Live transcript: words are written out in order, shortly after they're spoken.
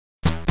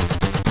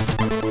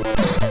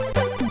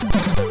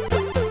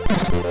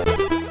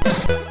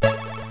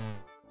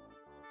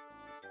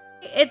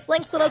It's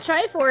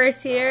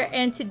Linksliltri4ce here,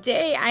 and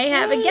today I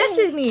have a guest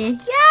with me.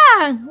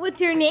 Yeah! What's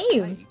your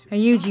name? Are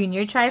you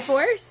Junior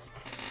Triforce?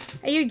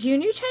 Are you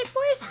Junior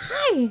Triforce?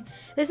 Hi!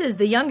 This is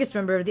the youngest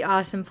member of the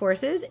Awesome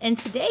Forces, and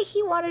today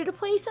he wanted to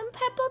play some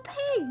Peppa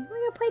Pig. We're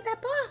gonna play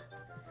Peppa.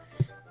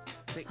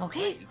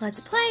 Okay,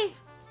 let's play.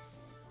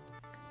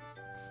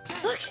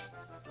 Look!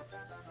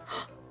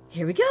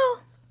 Here we go.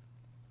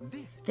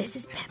 This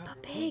is Peppa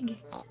Pig.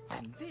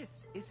 And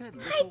this is her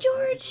Hi,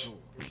 George.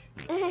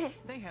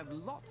 They have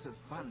lots of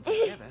fun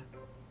together.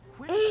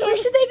 Where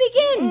should they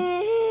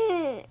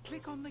begin?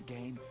 Click on the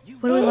game.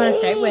 What do we want to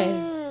start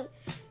with?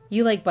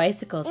 You like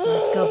bicycles, so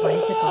let's go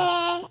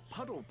bicycle.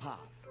 Puddle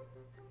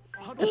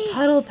path. The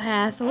puddle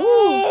path.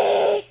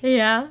 Ooh.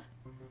 Yeah.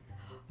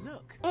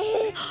 Look.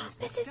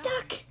 Mrs.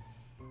 Duck.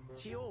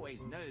 She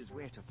always knows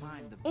where to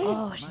find the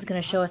Oh, she's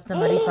gonna show us the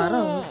muddy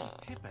puddles.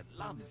 Peppa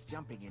loves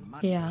jumping in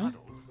muddy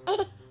puddles.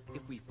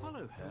 If we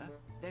follow her,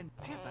 then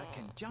Peppa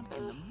can jump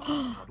in the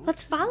muddy puddle.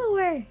 Let's follow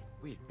her.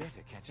 We'd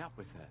better catch up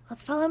with her.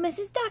 Let's follow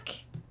Mrs. Duck.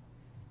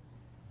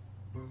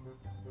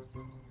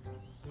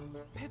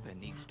 Peppa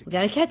needs to We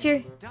gotta catch her.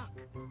 Mrs. Duck,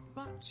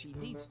 but she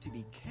needs to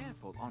be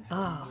careful on her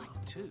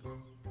bike too.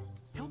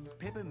 Help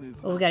Peppa move.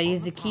 Oh, we gotta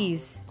use the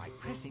keys. By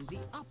pressing the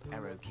up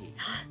arrow key.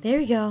 There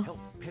we go. Help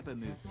Peppa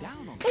move down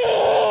on the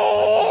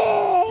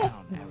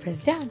down arrow.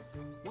 Press down.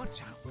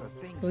 Watch out for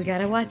things. We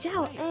gotta watch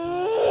out.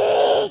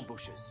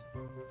 Bushes.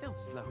 They'll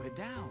slow her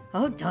down.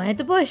 Oh, don't hit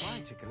the bush.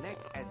 Try to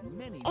collect as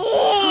many.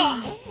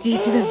 Do you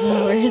see the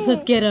flowers?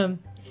 Let's get them.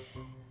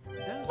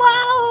 Those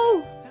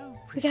Wow! so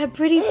We got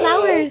pretty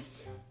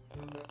flowers.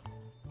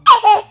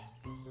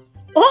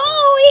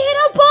 Oh, we hit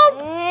a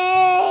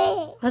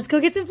bump. Let's go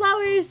get some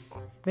flowers.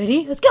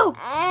 Ready? Let's go.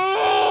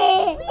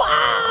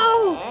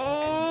 Wow!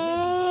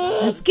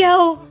 Let's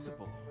go.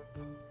 possible.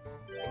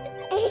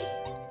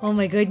 Oh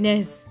my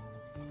goodness.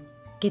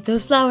 Get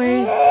those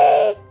flowers.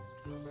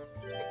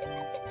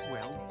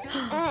 Well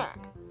done.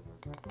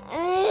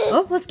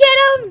 Oh, let's get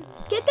them.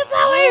 Get the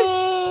flowers.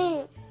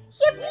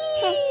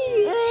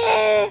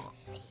 Yippee!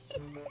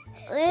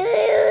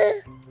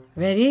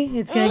 Ready?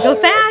 It's gonna go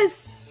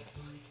fast.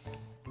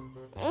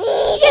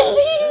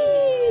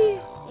 Yippee!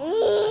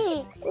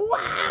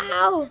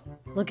 Wow!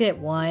 Look at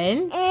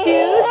 1, 2,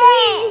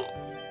 3.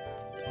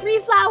 3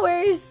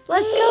 flowers.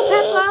 Let's go,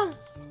 Peppa.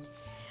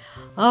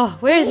 Oh,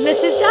 where's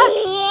Mrs. Duck?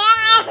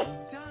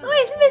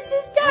 Where's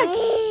Mrs. Duck?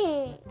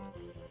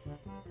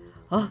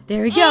 Oh,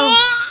 there we go.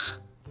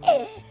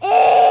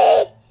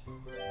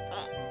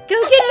 Go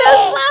get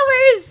those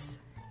flowers.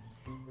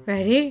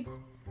 Ready?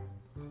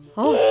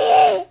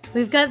 Oh,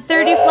 we've got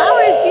 30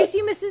 flowers. Do you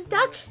see Mrs.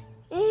 Duck?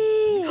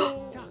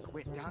 Mrs. Duck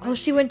went down Oh,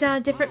 she went down a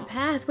different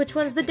path. Which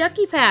one's the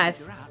ducky path?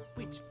 figure out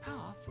which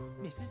path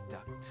Mrs.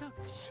 Duck took.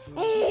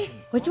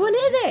 Which one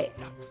is it?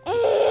 Ducks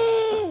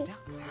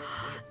have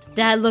webbed.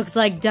 That looks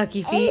like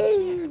ducky feet.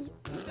 Yes,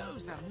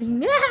 those are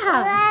Mrs.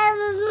 Yeah.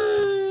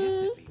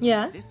 Definitely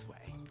Yeah. this way.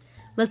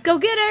 Let's go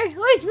get her.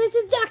 Where's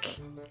Mrs. Duck?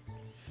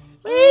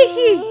 Where is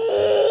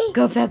she?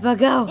 Go, Peppa,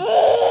 go.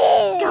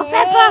 Go,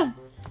 Peppa.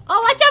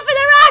 Oh, watch out for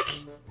the rock.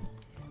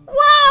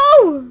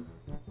 Whoa.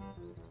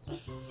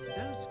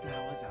 Those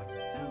flowers are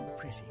so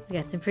pretty. We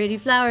got some pretty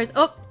flowers.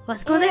 Oh,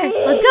 let's go there.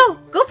 Let's go.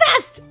 Go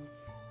fast.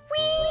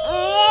 Whee!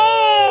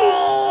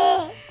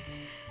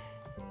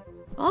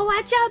 Oh,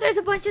 watch out. There's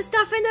a bunch of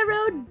stuff in the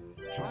road.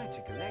 Try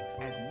to collect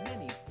as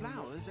many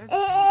flowers as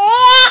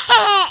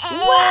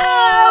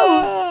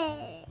Wow!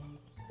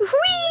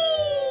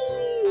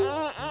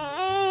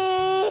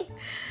 Whee!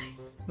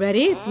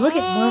 Ready? Look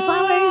at more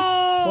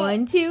flowers.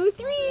 1, 2,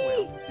 3.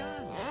 well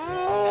done.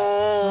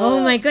 Oh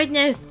my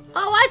goodness.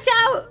 Oh, watch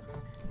out.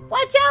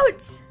 Watch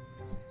out.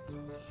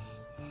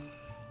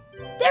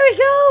 There we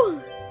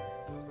go.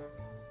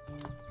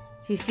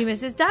 Do you see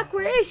Mrs. Duck?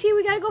 Where is she?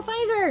 We gotta go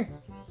find her.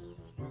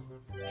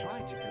 Try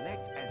to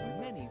collect as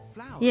many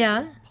flowers Yeah.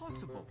 as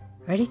possible.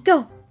 Ready?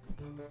 Go.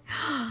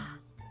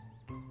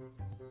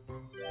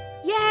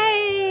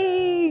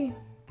 Yay!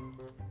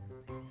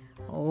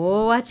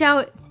 Oh, watch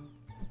out.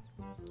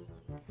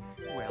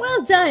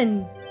 Well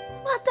done.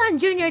 Well done,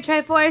 Junior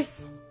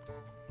Triforce.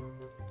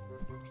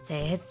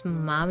 Say it's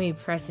mommy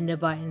pressing the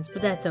buttons,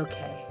 but that's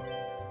okay.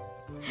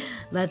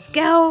 Let's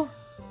go.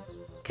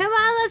 Come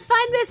on, let's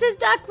find Mrs.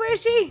 Duck. Where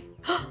is she?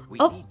 We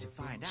Oh, need to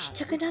find out she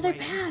took which another way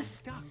path.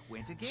 Mrs. Duck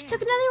went again. She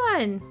took another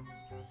one.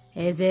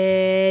 Is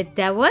it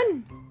that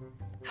one?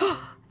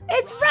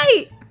 It's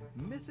right.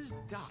 Mrs.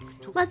 Duck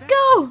took Let's that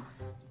go.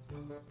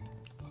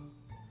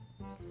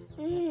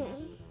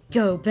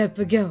 Go,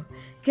 Peppa, go.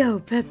 Go,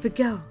 Peppa,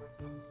 go.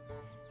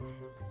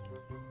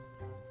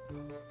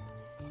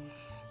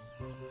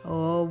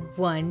 Oh,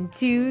 1,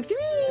 2, 3.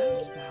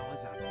 Those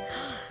flowers are so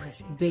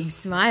pretty. Big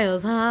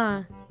smiles,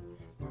 huh?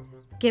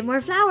 Get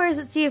more flowers.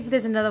 Let's see if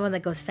there's another one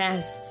that goes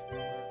fast.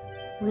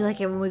 We like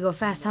it when we go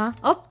fast, huh?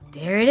 Oh,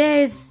 there it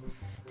is.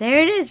 There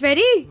it is.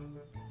 Ready?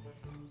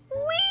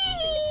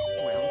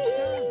 Whee!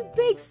 Well done.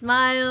 Big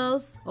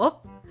smiles. Oh.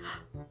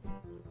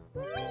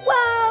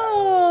 Wow!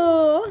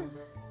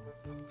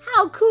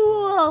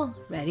 puddle.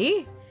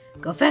 Ready?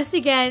 Go fast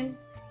again.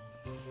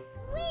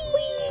 Try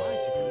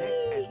to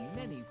collect as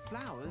many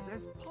flowers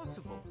as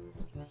possible.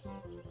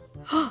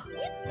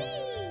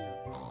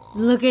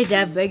 Look at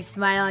that big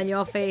smile on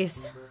your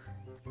face.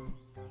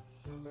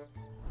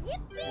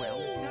 Well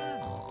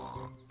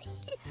done.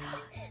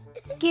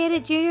 Get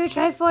it, Junior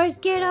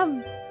Tri4ce, get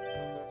him.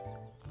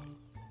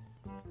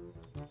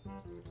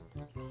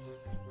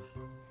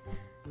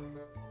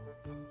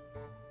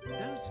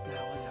 Those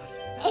flowers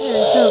are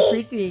They're so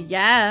pretty,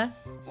 yeah.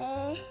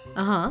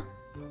 Uh-huh.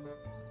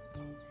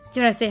 Do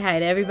you want to say hi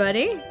to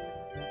everybody?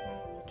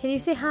 Can you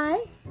say hi?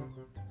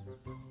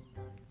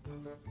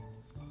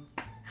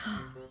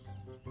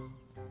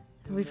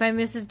 Did we find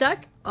Mrs.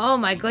 Duck? Oh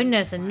my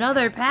goodness,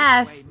 another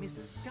path. Way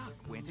Mrs. Duck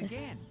went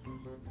again.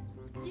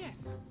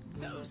 Yes,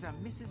 those are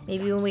Mrs.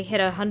 Maybe Duck's when we hit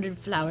 100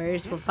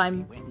 flowers, we'll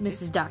find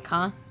Mrs. Duck,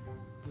 huh?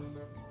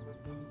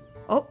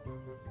 Oh.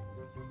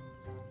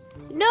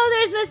 No,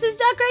 there's Mrs.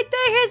 Duck right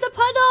there. Here's the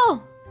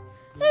puddle.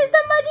 There's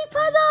the muddy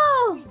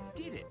puddle. We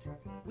did it.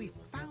 We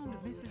found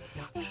Mrs.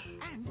 Duck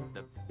and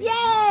the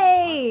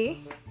Yay!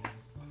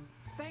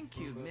 Thank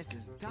you,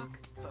 Mrs. Duck,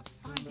 for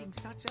finding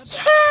such a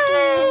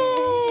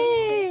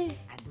Yay!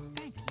 and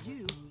thank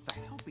you for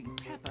helping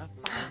Peppa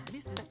find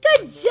Mrs.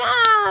 Good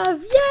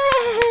job!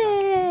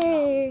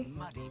 Yay! Duck's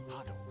muddy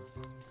puddles.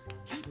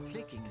 Keep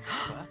clicking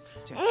Peppa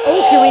to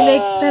Oh, can we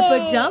make Peppa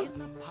jump? in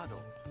the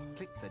puddle.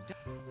 Click the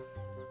duck.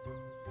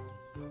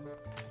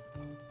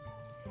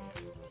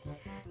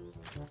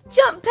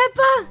 Jump,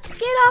 Peppa!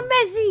 Get all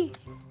messy!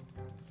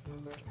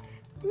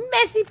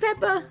 Messy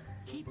Peppa!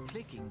 Keep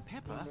clicking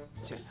Peppa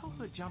to help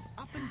her jump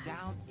up and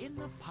down in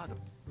the puddle.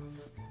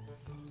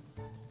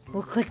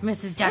 We'll click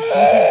Mrs. Duck.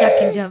 Mrs. Duck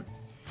can jump.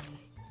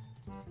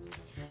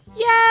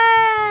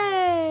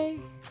 Yay!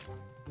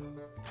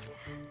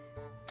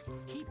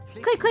 Keep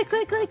Click, click,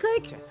 click, click,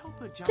 click. to help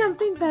her jump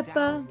Jumping up and Peppa.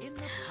 down in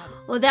the puddle.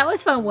 Well, that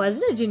was fun,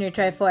 wasn't it, Junior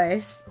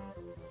Tri4ce?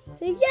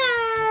 Say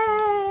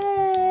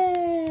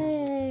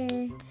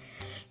yay!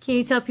 Can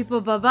you tell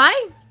people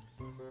bye-bye?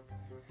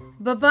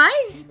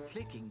 Bye-bye? Keep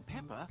clicking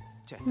Peppa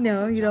to help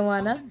No, her you don't jump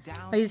up wanna? and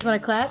down Oh, you just wanna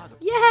in the clap? puddle.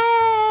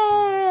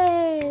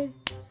 Yay!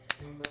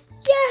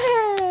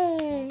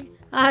 Yay!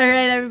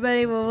 Alright,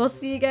 everybody. Well, we'll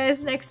see you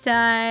guys next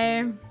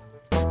time.